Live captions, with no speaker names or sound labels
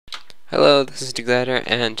Hello, this is Glider,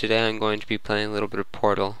 and today I'm going to be playing a little bit of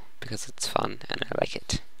Portal because it's fun and I like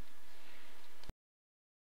it.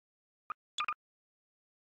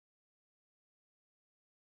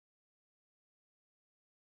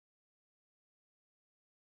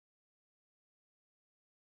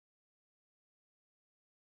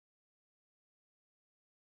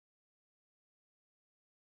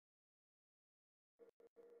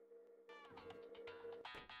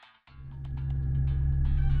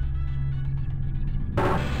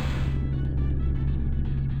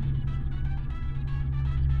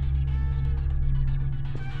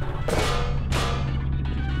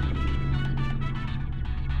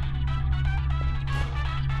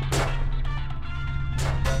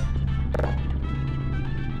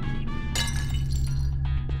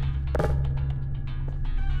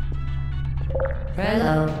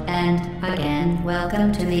 Hello, and again,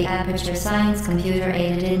 welcome to the Aperture Science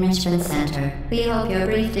Computer-Aided Enrichment Center. We hope your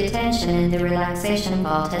brief detention in the relaxation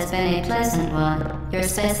vault has been a pleasant one. Your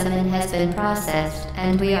specimen has been processed,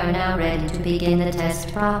 and we are now ready to begin the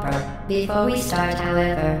test proper. Before we start,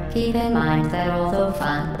 however, keep in mind that although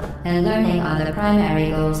fun and learning are the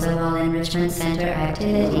primary goals of all Enrichment Center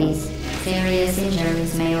activities, serious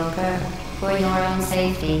injuries may occur. For your own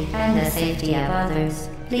safety and the safety of others,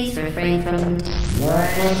 please refrain from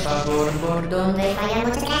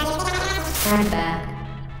Stand back.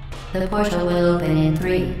 The portal will open in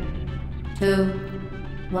 3, 2,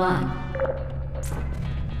 1.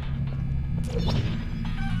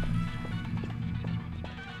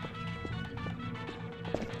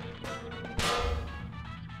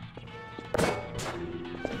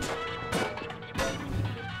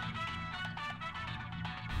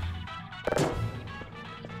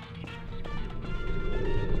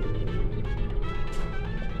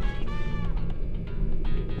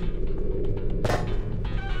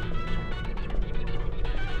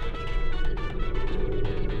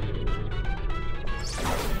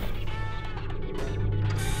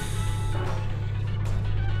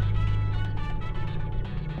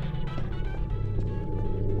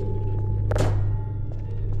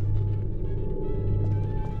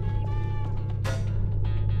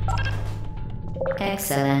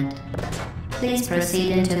 Excellent. Please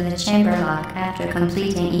proceed into the chamber lock after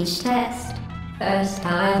completing each test. First,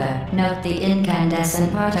 however, note the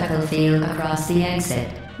incandescent particle field across the exit.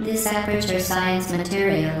 This Aperture Science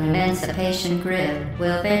Material Emancipation Grid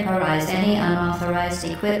will vaporize any unauthorized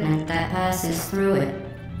equipment that passes through it.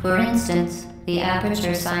 For instance, the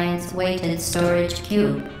Aperture Science Weighted Storage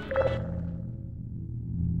Cube.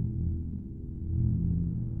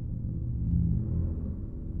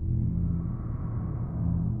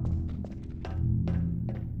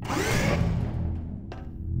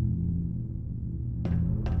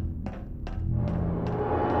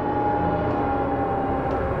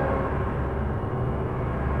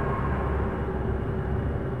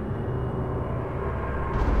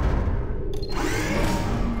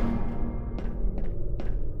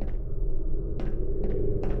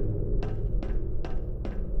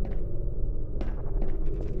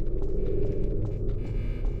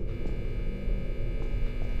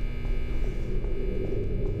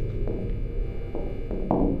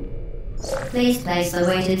 Please place the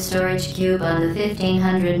weighted storage cube on the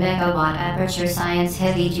 1500 megawatt Aperture Science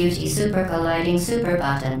Heavy Duty Super Colliding Super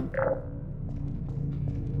button.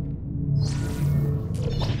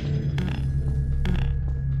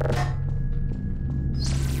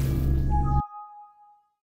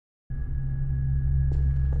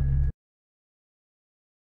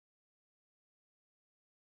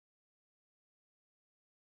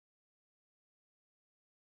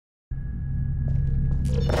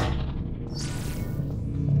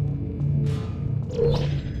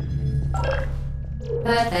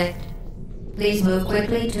 Perfect. Please move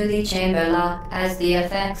quickly to the chamber lock, as the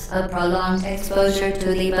effects of prolonged exposure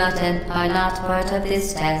to the button are not part of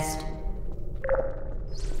this test.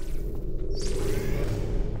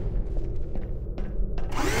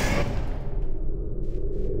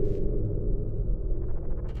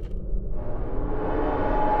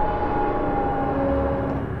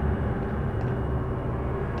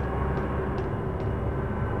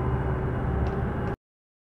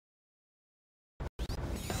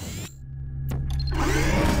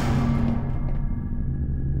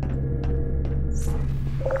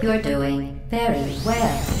 You're doing very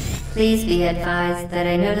well. Please be advised that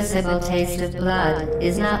a noticeable taste of blood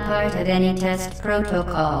is not part of any test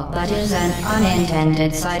protocol, but is an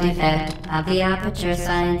unintended side effect of the Aperture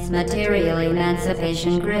Science Material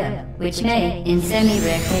Emancipation Grid, which may, in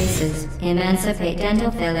semi-rare cases, emancipate dental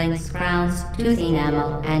fillings, crowns, tooth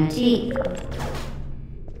enamel, and teeth.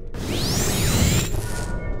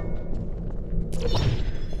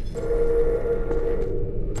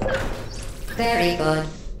 Very good.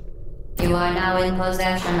 You are now in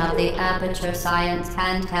possession of the Aperture Science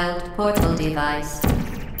handheld portal device.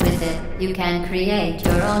 With it, you can create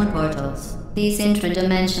your own portals. These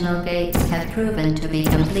intradimensional gates have proven to be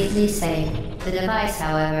completely safe. The device,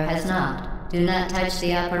 however, has not. Do not touch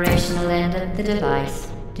the operational end of the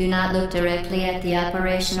device. Do not look directly at the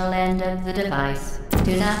operational end of the device.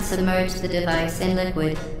 Do not submerge the device in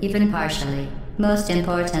liquid, even partially. Most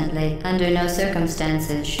importantly, under no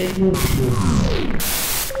circumstances should you...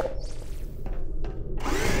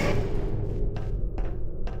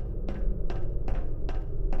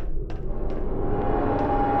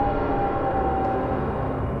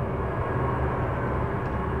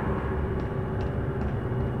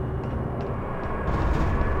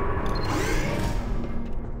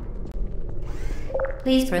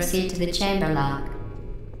 Please proceed to the chamber lock.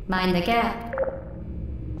 Mind the gap.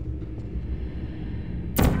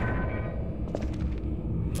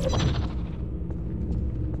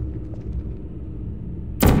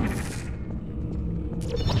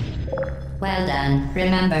 Well done.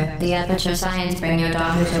 Remember, the Aperture Science Bring Your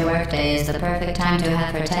Daughter to Work Day is the perfect time to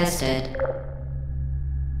have her tested.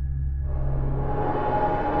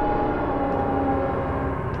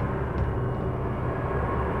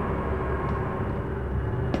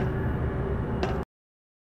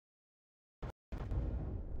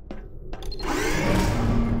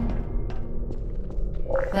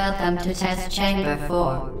 Welcome to Test Chamber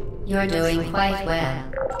 4. You're doing quite well.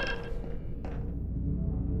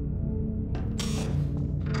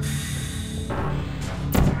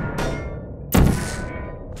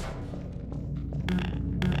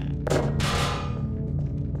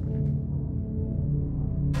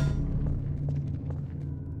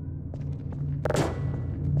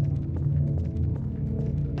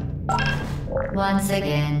 Once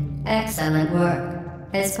again, excellent work.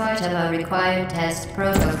 As part of a required test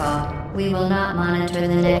protocol, we will not monitor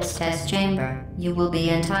the next test chamber. You will be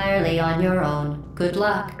entirely on your own. Good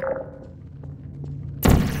luck.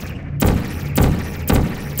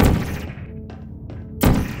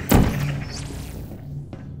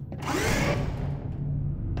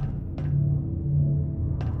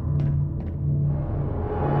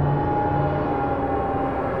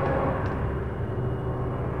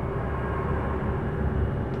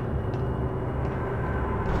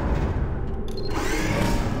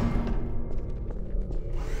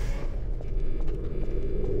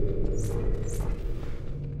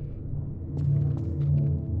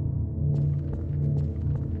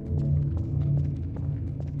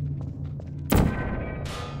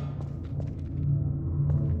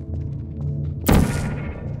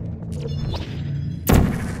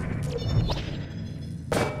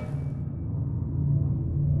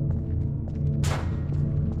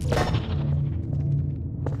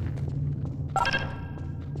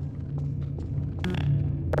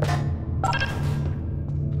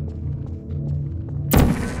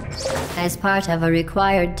 As part of a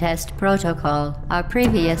required test protocol, our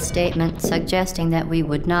previous statement suggesting that we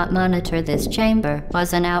would not monitor this chamber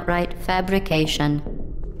was an outright fabrication.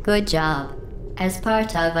 Good job. As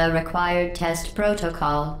part of a required test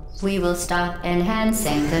protocol, we will stop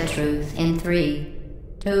enhancing the truth in 3,